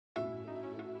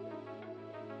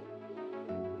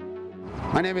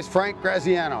My name is Frank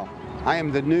Graziano. I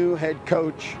am the new head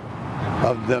coach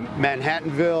of the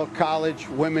Manhattanville College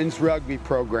Women's Rugby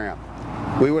Program.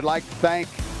 We would like to thank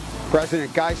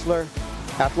President Geisler,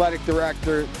 Athletic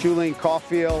Director Julian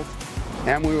Caulfield,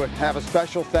 and we would have a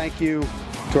special thank you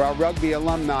to our rugby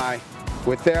alumni.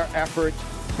 With their effort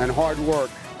and hard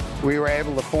work, we were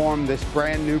able to form this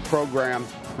brand new program,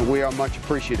 and we are much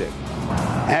appreciative.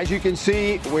 As you can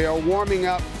see, we are warming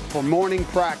up for morning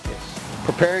practice,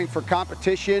 preparing for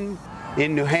competition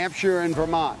in New Hampshire and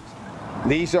Vermont.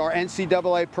 These are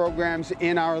NCAA programs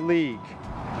in our league.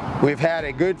 We've had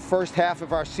a good first half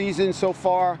of our season so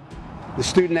far. The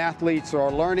student athletes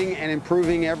are learning and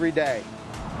improving every day.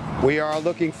 We are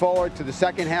looking forward to the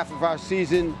second half of our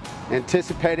season,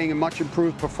 anticipating a much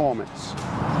improved performance.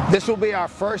 This will be our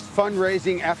first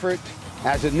fundraising effort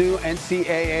as a new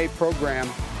NCAA program,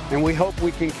 and we hope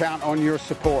we can count on your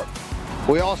support.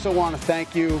 We also want to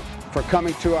thank you for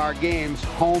coming to our games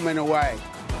home and away.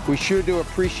 We sure do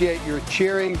appreciate your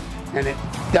cheering, and it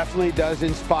definitely does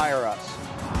inspire us.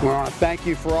 We want to thank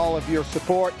you for all of your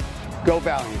support. Go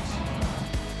Valiant.